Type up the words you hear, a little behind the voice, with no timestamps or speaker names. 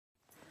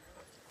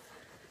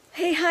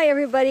Hey, hi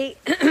everybody.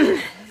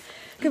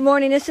 Good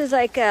morning. This is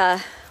like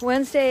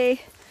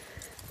Wednesday,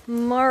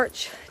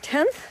 March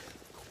 10th.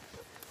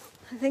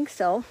 I think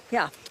so.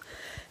 Yeah.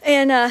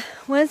 And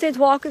Wednesday's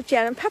walk with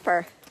Jan and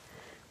Pepper.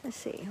 Let's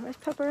see. Where's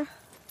Pepper?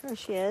 There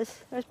she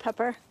is. There's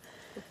Pepper.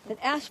 And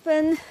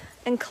Aspen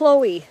and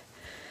Chloe.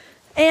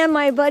 And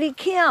my buddy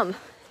Kim.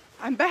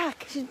 I'm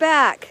back. She's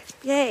back.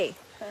 Yay.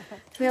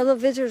 We have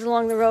little visitors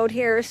along the road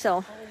here.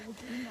 So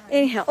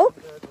anyhow.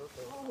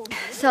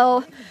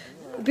 So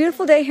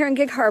beautiful day here in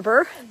Gig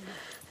Harbor.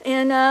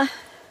 And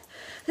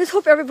just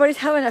hope everybody's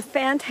having a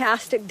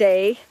fantastic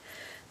day,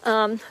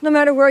 no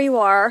matter where you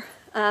are.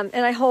 And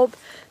I hope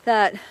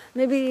that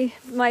maybe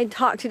my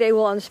talk today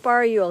will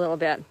inspire you a little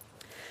bit.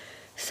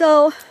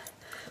 So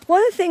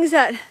one of the things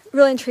that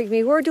really intrigued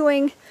me, we're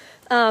doing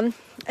a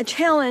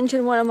challenge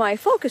in one of my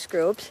focus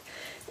groups.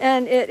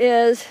 And it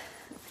is,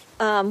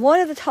 one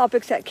of the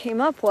topics that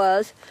came up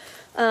was,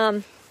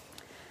 and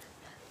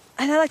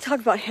I like to talk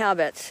about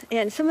habits.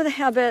 And some of the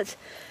habits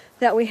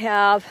that we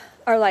have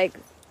are like,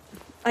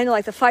 I know,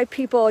 like the 5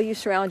 people you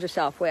surround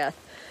yourself with.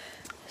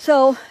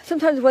 So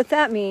sometimes what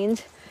that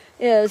means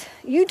is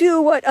you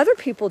do what other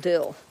people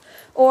do,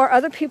 or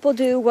other people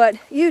do what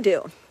you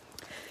do.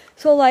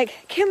 So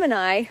like Kim and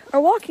I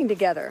are walking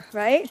together,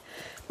 right?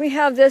 We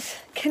have this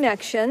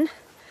connection,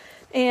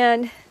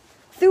 and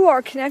through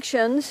our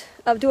connections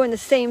of doing the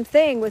same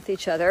thing with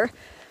each other,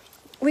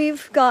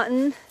 we've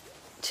gotten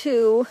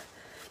to,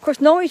 of course,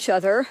 know each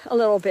other a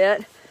little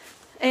bit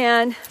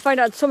and find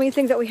out so many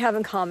things that we have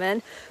in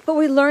common, but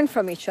we learn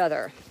from each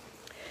other.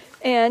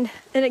 And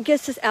it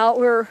gets us out.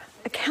 We're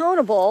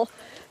accountable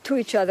to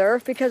each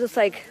other because it's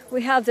like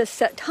we have this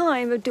set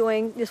time of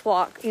doing this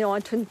walk,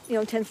 on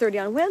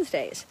 10:30 on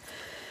Wednesdays.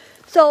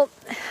 So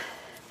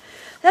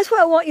that's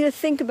what I want you to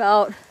think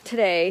about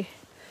today.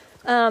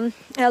 And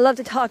I love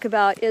to talk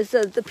about is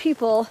the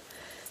people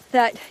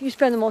that you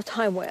spend the most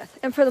time with.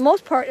 And for the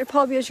most part, it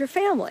probably is your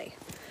family.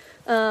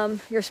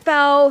 Your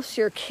spouse,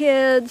 your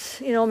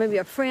kids, maybe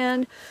a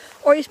friend,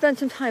 or you spend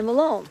some time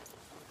alone.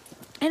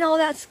 And all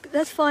that's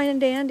fine and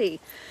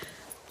dandy.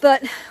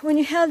 But when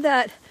you have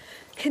that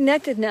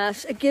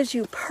connectedness, it gives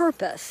you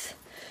purpose.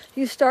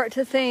 You start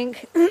to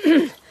think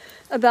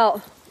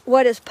about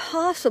what is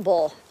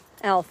possible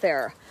out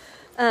there.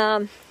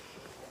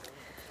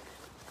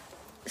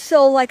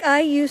 So like I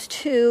used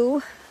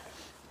to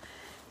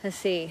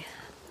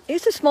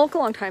smoke a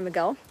long time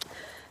ago.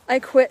 I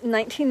quit in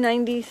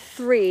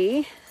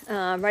 1993,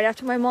 right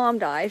after my mom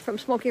died from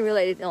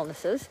smoking-related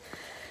illnesses.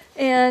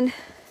 And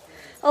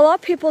a lot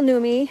of people knew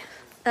me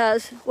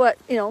as what,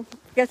 I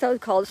guess I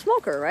would call a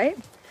smoker, right?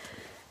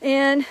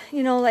 And,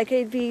 like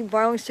they'd be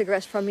borrowing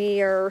cigarettes from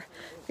me, or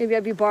maybe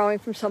I'd be borrowing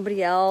from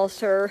somebody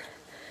else, or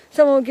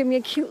someone would give me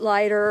a cute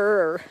lighter,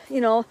 or,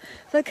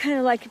 that kind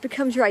of like it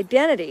becomes your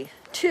identity,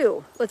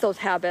 too, with those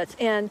habits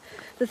and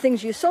the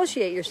things you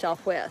associate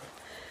yourself with.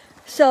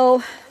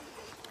 So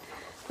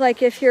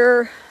like if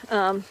you're,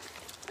 I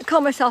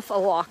call myself a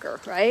walker,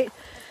 right?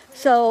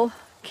 So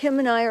Kim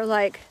and I are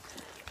like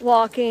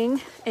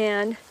walking,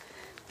 and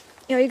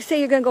you can say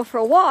you're going to go for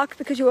a walk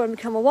because you want to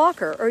become a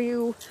walker, or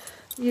you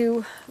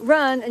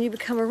run and you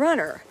become a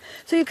runner.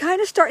 So you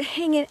kind of start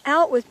hanging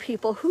out with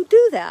people who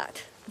do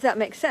that, if that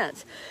makes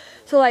sense.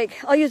 So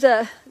like I'll use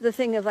the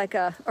thing of like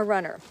a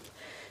runner.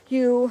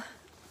 You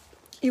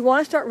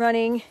want to start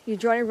running, you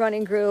join a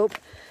running group,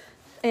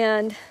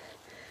 and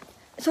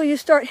so you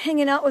start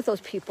hanging out with those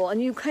people,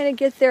 and you kind of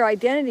get their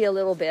identity a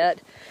little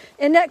bit,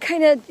 and that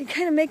you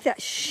kind of make that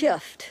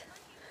shift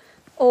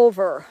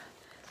over.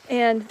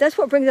 And that's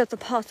what brings up the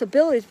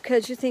possibilities,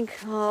 because you think,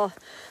 oh,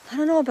 I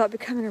don't know about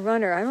becoming a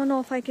runner. I don't know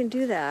if I can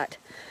do that.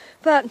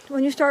 But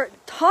when you start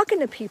talking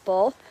to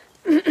people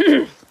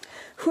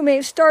who may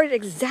have started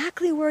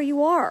exactly where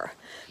you are.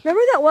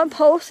 Remember that one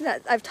post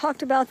that I've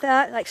talked about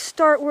that? Like,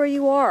 start where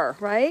you are,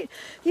 right?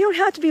 You don't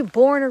have to be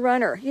born a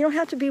runner. You don't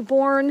have to be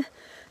born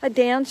a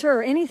dancer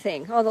or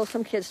anything, although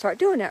some kids start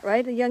doing that,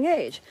 right, at a young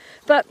age.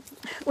 But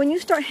when you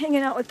start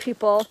hanging out with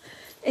people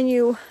and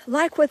you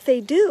like what they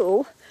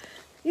do,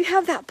 you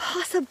have that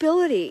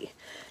possibility.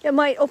 It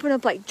might open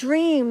up like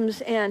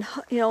dreams and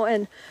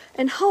and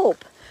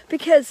hope,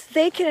 because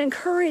they can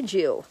encourage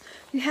you.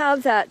 You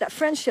have that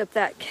friendship,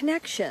 that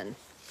connection.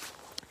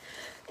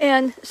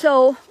 And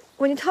so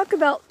when you talk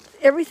about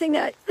everything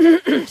that,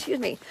 excuse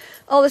me,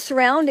 all the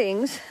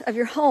surroundings of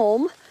your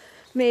home,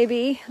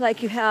 maybe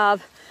like you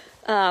have,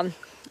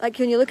 like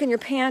when you look in your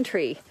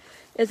pantry,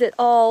 is it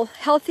all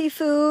healthy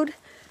food,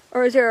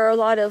 or is there a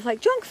lot of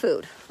like junk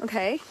food?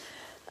 Okay.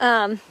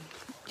 Do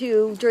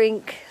you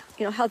drink,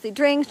 healthy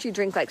drinks? Do you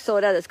drink like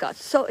soda that's got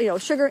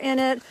sugar in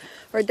it,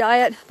 or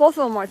diet? Both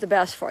of them aren't the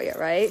best for you,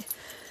 right?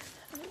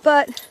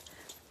 But,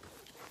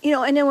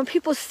 and then when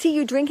people see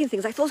you drinking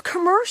things like those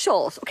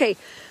commercials, okay,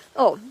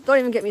 oh, don't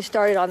even get me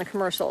started on the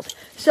commercials.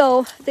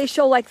 So they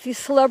show like these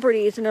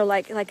celebrities, and they're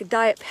like a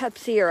Diet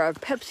Pepsi or a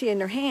Pepsi in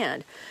their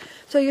hand.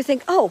 So you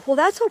think, oh, well,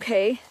 that's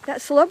okay.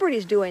 That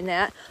celebrity's doing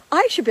that.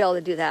 I should be able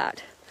to do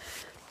that.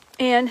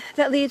 And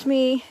that leads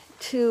me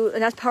to,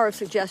 and that's power of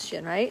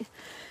suggestion, right?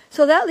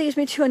 So that leads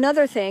me to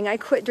another thing. I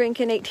quit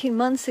drinking 18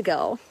 months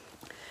ago,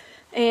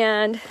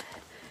 and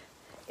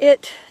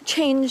it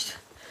changed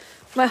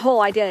my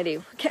whole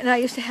identity. And I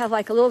used to have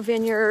like a little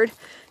vineyard,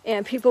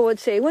 and people would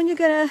say, when are you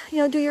gonna,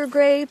 do your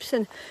grapes,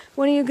 and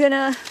when are you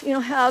gonna,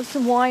 have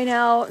some wine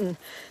out? And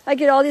I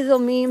get all these little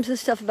memes and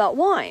stuff about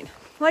wine.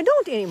 Well, I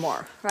don't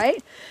anymore,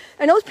 right?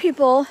 And those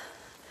people,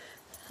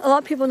 a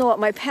lot of people know what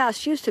my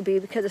past used to be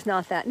because it's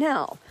not that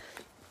now.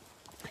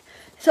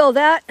 So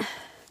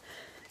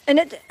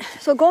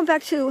so going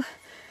back to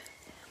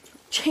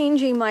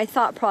changing my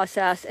thought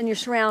process and your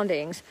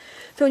surroundings.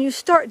 So when you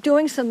start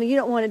doing something you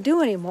don't want to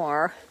do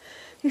anymore,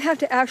 you have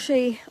to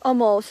actually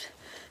almost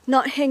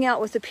not hang out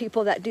with the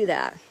people that do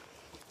that.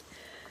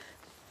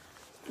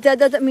 That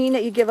doesn't mean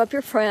that you give up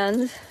your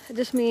friends. It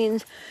just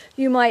means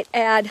you might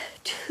add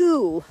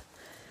to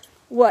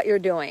what you're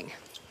doing.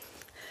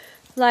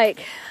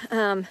 Like,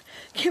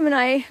 Kim and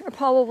I are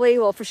probably,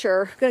 well, for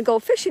sure, going to go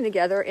fishing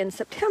together in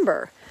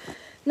September.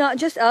 Not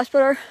just us,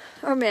 but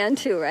our men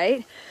too,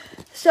 right?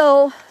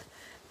 So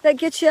that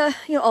gets you,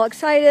 all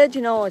excited.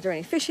 Is there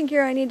any fishing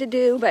gear I need to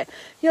do? But,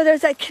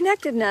 there's that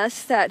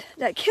connectedness that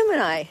Kim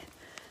and I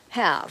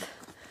have.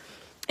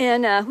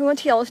 And we went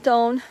to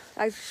Yellowstone,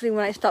 actually,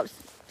 when I stopped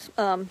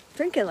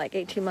drinking like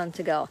 18 months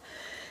ago.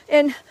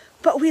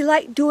 But we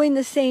like doing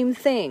the same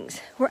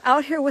things. We're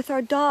out here with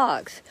our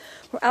dogs.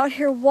 We're out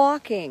here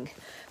walking.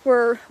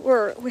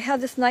 We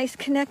have this nice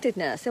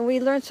connectedness, and we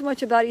learn so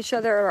much about each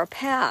other, our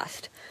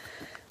past.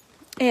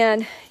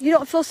 And you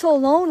don't feel so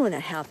alone when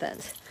that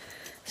happens.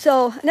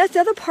 So, and that's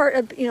the other part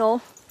of,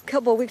 a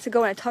couple of weeks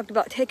ago when I talked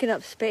about taking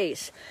up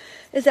space,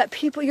 is that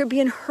you're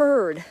being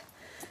heard,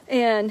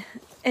 and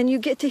you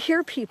get to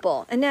hear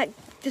people, and that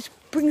just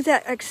brings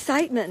that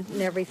excitement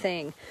and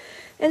everything.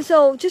 And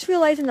so just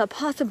realizing the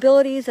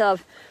possibilities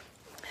of,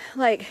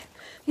 like,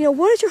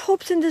 what is your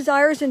hopes and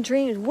desires and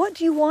dreams? What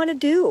do you want to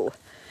do?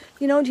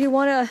 Do you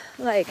want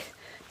to, like,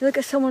 you look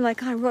at someone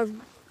like, I rode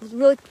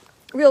a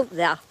real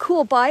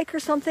cool bike or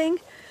something,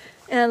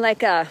 and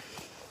like a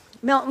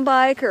mountain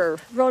bike or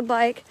road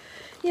bike,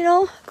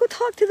 go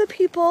talk to the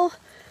people,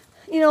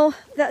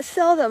 that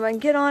sell them, and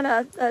get on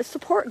a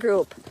support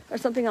group or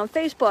something on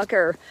Facebook,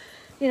 or,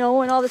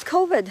 when all this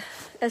COVID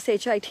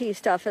SHIT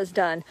stuff is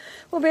done,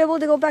 we'll be able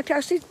to go back to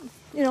actually,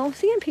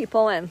 seeing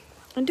people and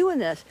doing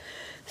this.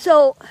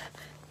 So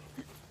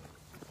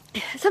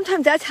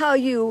sometimes that's how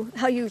you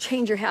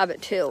change your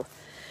habit too,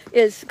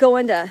 is go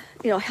into,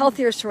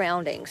 healthier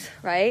surroundings,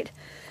 right?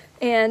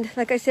 And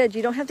like I said,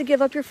 you don't have to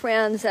give up your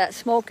friends that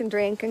smoke and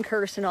drink and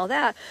curse and all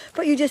that,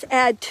 but you just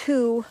add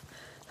to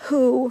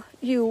who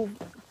you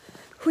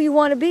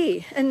want to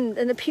be, and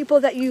the people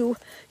that you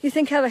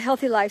think have a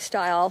healthy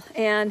lifestyle,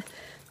 and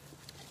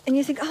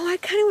you think, oh, I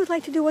kind of would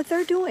like to do what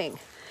they're doing.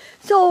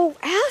 So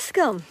ask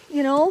them,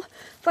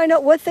 find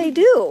out what they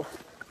do.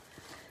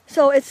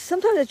 So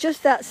sometimes it's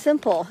just that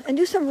simple, and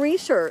do some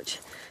research,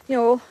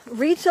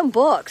 read some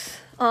books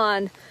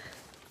on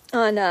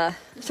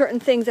certain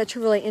things that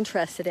you're really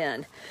interested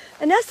in.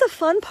 And that's the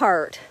fun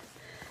part.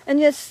 And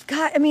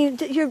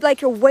you're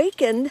like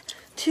awakened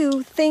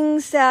to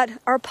things that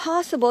are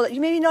possible that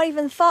you maybe not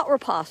even thought were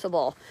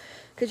possible.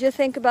 Because you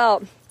think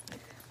about,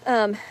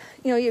 when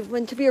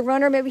to be a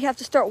runner, maybe you have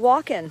to start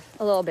walking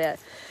a little bit.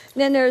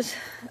 And then there's,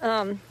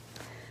 I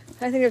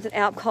think there's an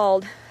app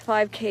called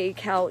 5K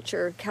Couch,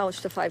 or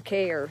Couch to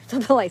 5K, or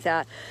something like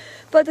that.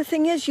 But the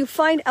thing is, you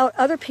find out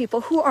other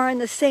people who are in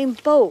the same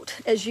boat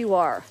as you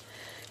are.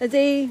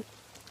 They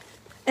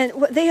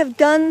have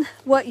done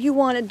what you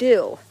want to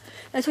do.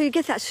 And so you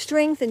get that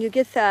strength, and you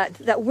get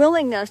that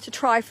willingness to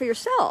try for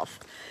yourself.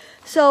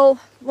 So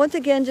once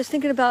again, just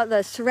thinking about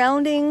the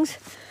surroundings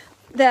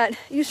that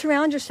you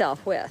surround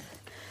yourself with.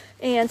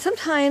 And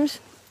sometimes,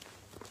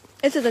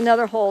 this is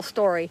another whole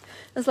story,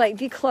 it's like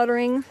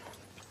decluttering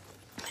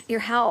your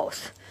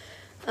house.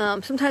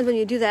 Sometimes when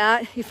you do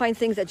that, you find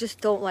things that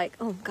just don't, like,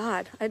 oh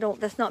God,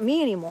 that's not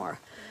me anymore.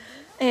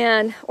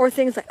 Or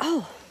things like,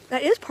 oh,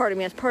 that is part of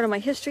me, it's part of my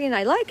history, and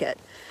I like it.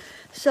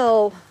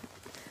 So,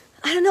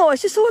 I don't know,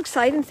 it's just so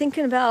exciting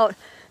thinking about,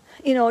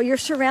 your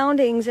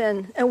surroundings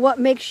and what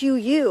makes you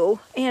you,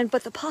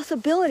 but the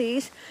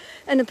possibilities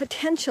and the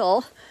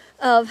potential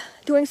of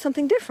doing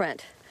something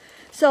different.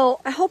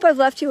 So I hope I've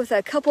left you with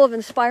a couple of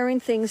inspiring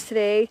things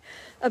today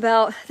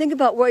think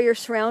about where your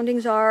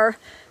surroundings are,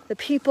 the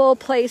people,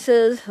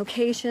 places,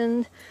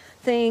 location,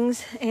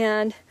 things,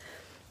 and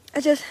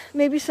just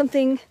maybe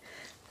something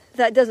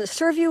that doesn't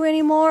serve you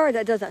anymore,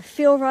 that doesn't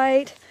feel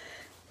right.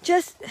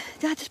 Just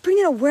bring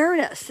in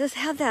awareness. Just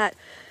have that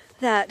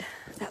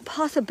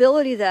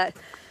possibility that,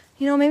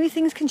 maybe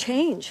things can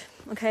change.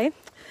 Okay.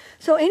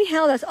 So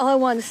anyhow, that's all I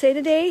wanted to say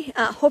today.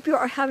 Hope you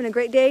are having a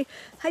great day.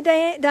 Hi,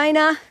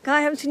 Dinah. God,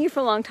 I haven't seen you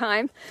for a long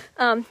time.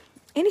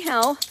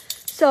 Anyhow,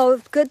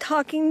 so good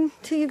talking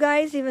to you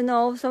guys, even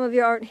though some of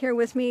you aren't here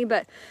with me,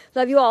 but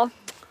love you all.